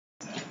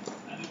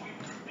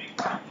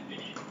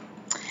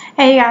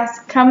Hey guys,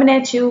 coming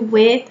at you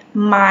with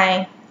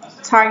my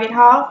Target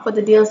haul for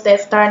the deals that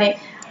started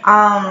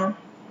that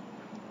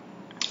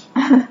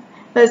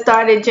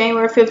started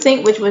January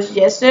 15th, which was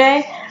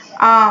yesterday,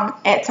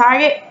 at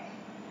Target.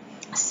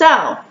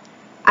 So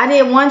I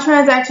did one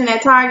transaction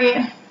at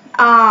Target.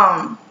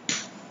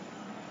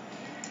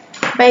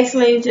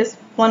 Basically just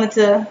wanted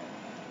to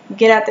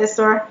get out that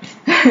store.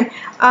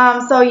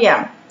 So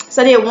yeah.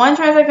 So I did one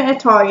transaction at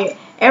Target.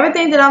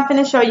 Everything that I'm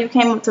finna show you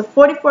came up to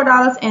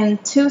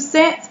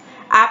 $44.02.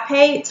 I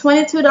paid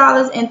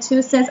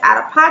 $22.02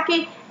 out of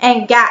pocket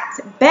and got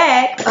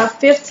back a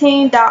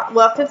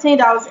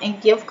 $15 in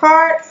gift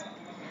cards.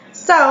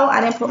 So I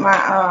didn't put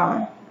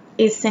my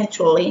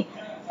essentially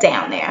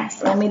down there.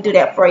 So let me do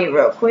that for you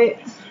real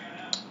quick.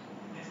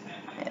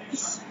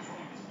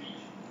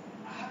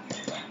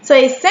 So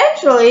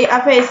essentially I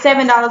paid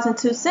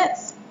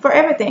 $7.02 for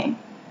everything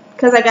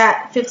because I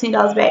got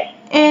 $15 back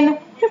in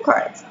gift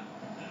cards.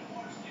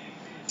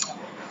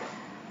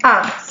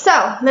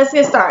 So let's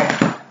get started.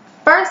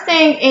 First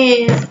thing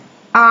is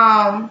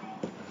the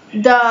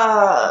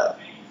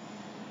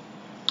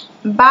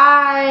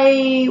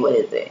buy, what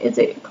is it? Is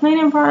it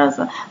cleaning products?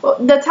 Well,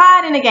 the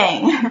Tide in the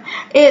game.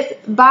 It's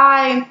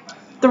buy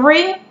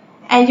 3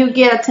 and you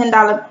get a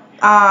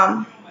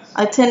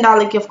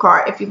 $10 gift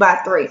card if you buy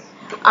 3.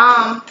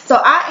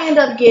 So I end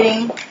up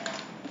getting,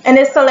 and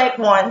it's select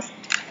ones.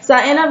 So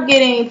I end up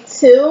getting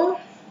 2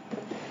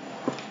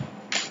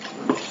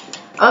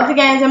 of the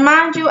games, and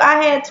mind you,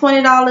 I had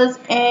 $20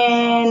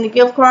 in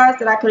gift cards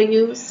that I could have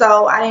used,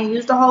 so I didn't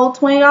use the whole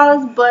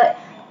 $20, but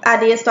I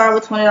did start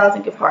with $20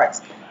 in gift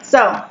cards. So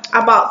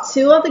I bought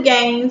 2 of the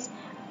games,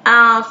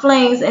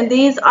 flings, and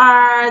these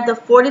are the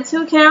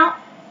 42 count,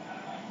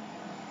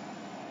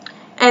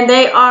 and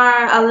they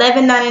are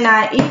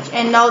 $11.99 each.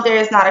 And no, there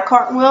is not a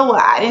cartwheel.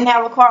 Well, I didn't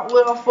have a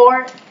cartwheel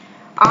for it.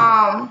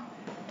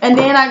 And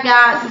then I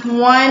got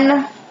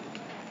 1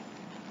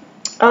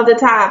 of the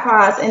Tide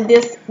Pods, and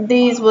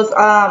these was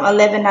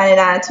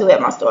 $11.99 too at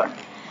my store,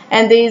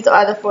 and these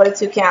are the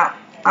 42 count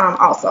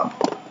also.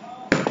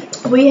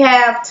 We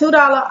have $2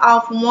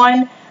 off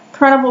 1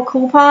 printable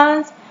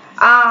coupons.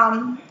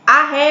 I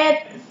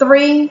had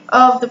 3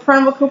 of the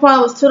printable coupons.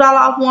 It was $2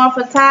 off 1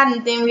 for Tide,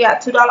 and then we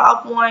got $2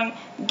 off 1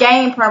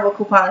 game printable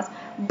coupons.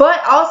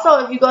 But also,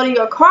 if you go to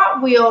your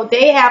Cartwheel,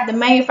 they have the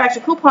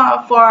manufacturer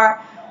coupon for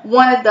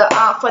one of the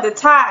for the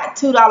Tide,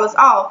 $2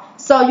 off.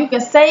 So you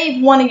can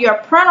save one of your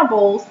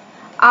printables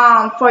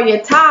for your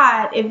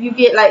Tide. If you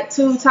get like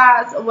 2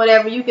 Tides or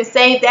whatever, you can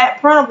save that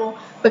printable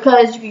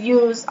because you can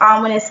use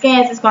when it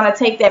scans, it's gonna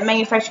take that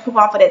manufacturer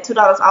coupon for that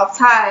 $2 off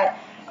Tide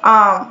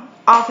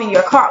off in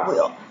your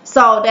Cartwheel.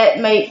 So that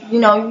may,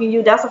 you can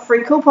use, that's a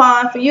free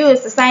coupon for you.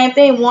 It's the same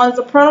thing. One is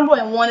a printable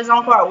and one is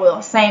on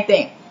Cartwheel. Same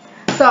thing.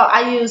 So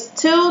I used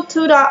 3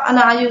 $2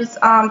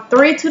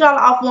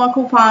 off 1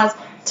 coupons.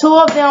 2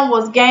 of them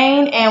was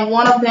gain, and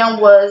 1 of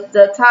them was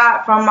the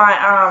Tide from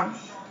my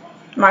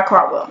my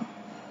Cartwheel.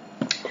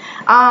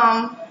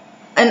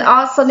 And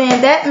also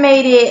then that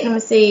made it, let me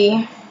see.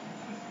 I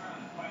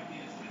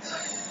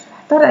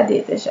thought I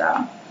did this,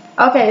 y'all.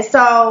 Okay,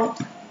 so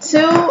 2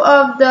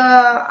 of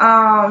the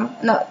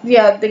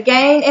the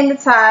gain and the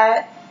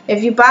Tide.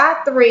 If you buy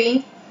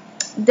 3,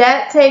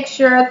 that takes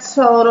your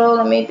total.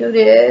 Let me do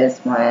this.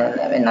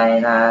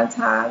 $11.99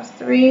 times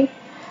 3.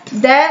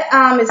 That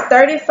is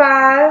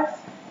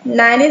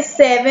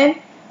 $35.97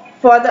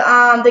 for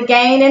the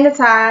gain and the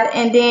Tide,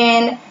 and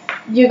then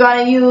you're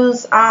gonna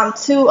use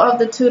 2 of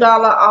the $2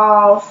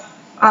 off.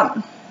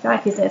 I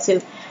keep saying 2.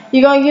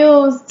 You're gonna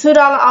use $2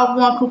 off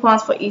 1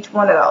 coupons for each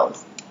one of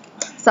those.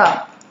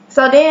 So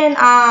then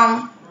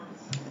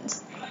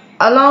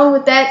along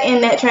with that,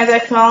 in that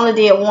transaction, I only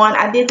did 1.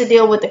 I did the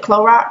deal with the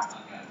Clorox.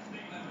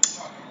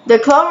 The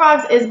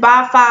Clorox is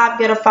buy 5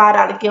 get a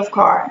 $5 gift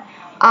card.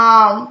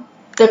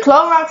 The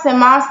Clorox in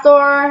my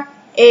store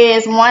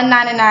is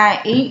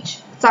 $1.99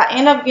 each. So I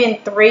end up getting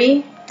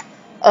 3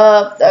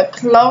 of the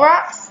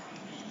Clorox.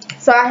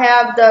 So I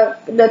have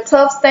the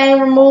Tough Stain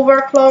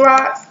Remover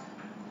Clorox.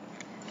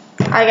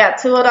 I got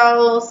 2 of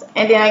those,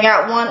 and then I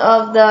got 1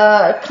 of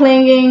the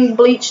Clinging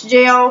Bleach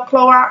Gel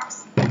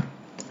Clorox.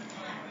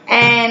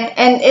 And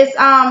it's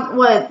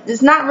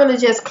it's not really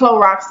just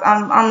Clorox.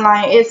 I'm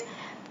lying. It's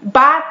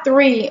buy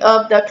 3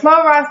 of the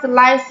Clorox, the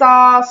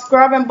Lysol,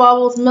 Scrub and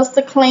Bubbles,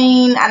 Mr.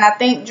 Clean, and I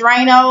think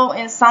Drano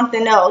and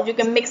something else. You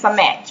can mix and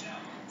match.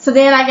 So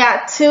then I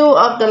got 2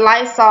 of the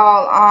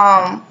Lysol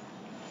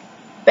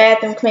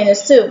bathroom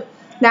cleaners too.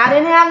 Now I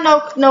didn't have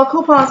no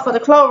coupons for the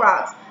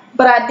Clorox,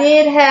 but I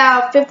did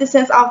have 50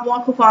 cents off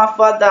 1 coupon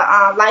for the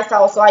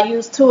Lysol, so I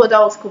used 2 of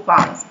those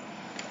coupons.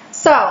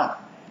 So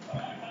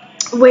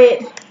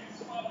with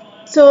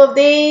 2 of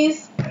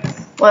these,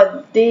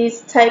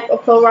 these type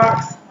of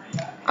Clorox,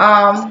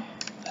 1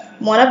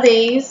 of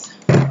these,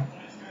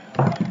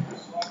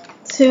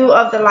 2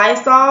 of the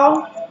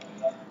Lysol,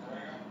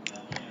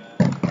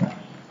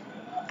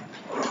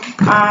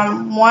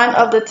 1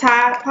 of the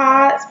Tide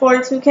Pods,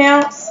 42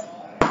 counts,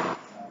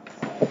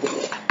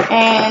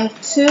 and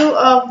 2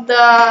 of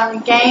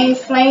the Gain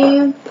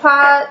Flame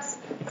Pods,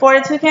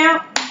 42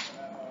 count.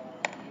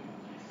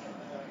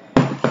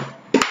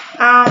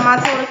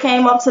 My total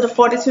came up to the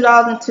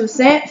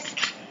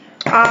 $42.02.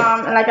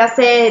 And like I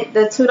said,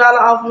 the $2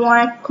 off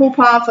one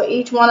coupon for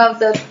each one of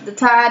the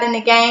Tide in the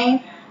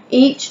game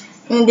each.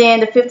 And then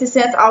the 50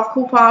 cents off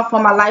coupon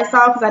for my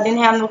Lysol because I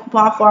didn't have no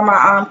coupon for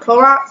my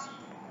Clorox.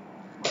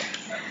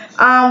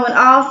 When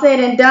all said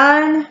and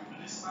done,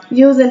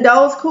 using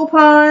those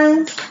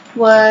coupons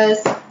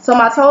so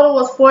my total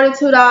was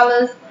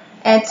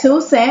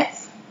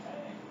 $42.02.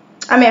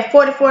 I mean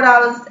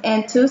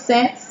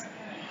 $44.02.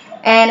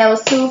 And it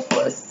was 2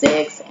 for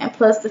 6 and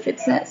plus the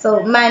 50 cents.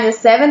 So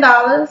minus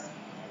 $7,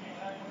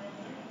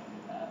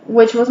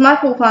 which was my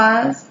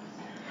coupons.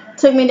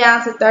 Took me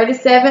down to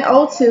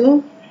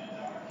 $37.02.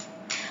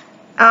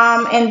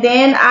 And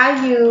then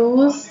I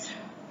used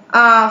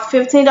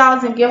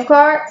 $15 in gift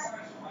cards.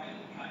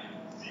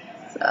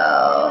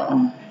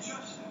 So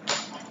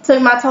took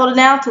my total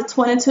down to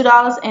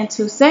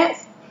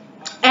 $22.02.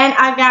 And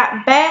I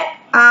got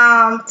back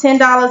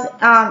 $10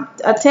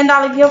 a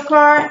 $10 gift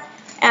card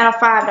and a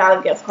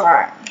 $5 gift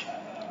card.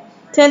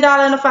 $10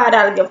 and a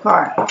 $5 gift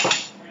card.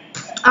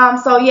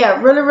 So yeah,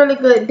 really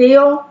good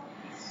deal.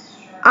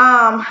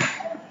 I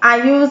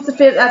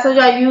told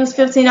you I used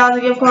 $15 in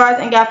gift cards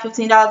and got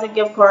 $15 in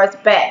gift cards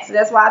back. So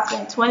that's why I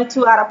spent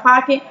 $22 out of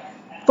pocket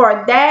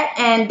for that,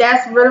 and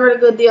that's really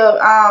good deal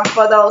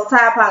for those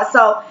Tide Pods.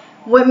 So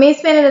with me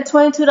spending the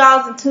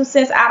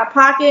 $22.02 out of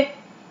pocket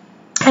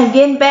and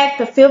getting back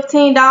the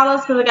 $15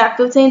 because I got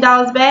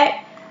 $15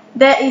 back,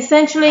 that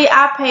essentially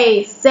I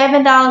paid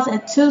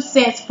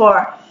 $7.02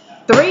 for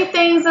 2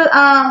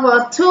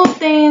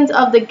 things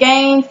of the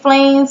game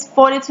flings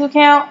 42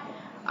 count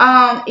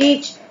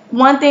each,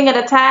 1 thing of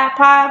the Tide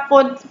Pod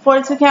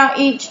 42 count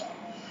each,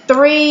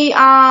 3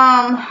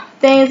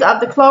 things of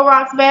the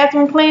Clorox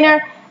bathroom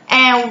cleaner,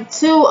 and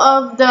 2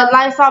 of the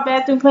Lysol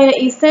bathroom cleaner.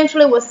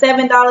 Essentially was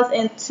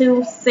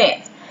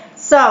 $7.02.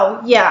 So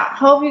yeah,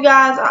 hope you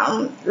guys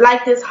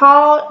like this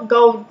haul.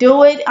 Go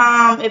do it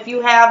if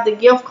you have the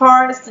gift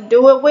cards to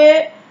do it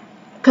with,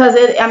 because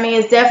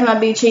it's definitely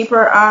be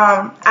cheaper.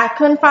 I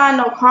couldn't find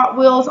no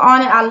cartwheels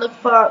on it. I looked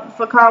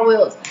for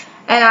cartwheels,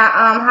 and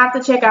I have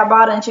to check out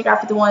Bada and check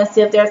out 51 and see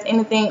if there's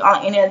anything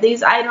on any of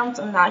these items.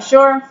 I'm not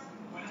sure.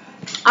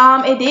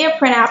 It did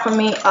print out for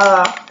me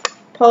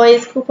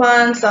Poise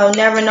coupon, so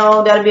never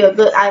know, that'll be a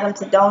good item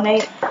to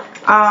donate.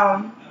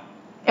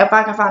 If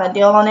I can find a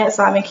deal on it.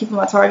 So I've been keeping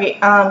my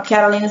Target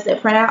Catalinas that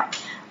print out.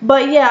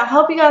 But yeah, I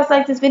hope you guys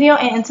like this video,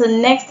 and until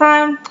next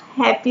time,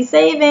 happy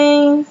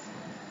savings.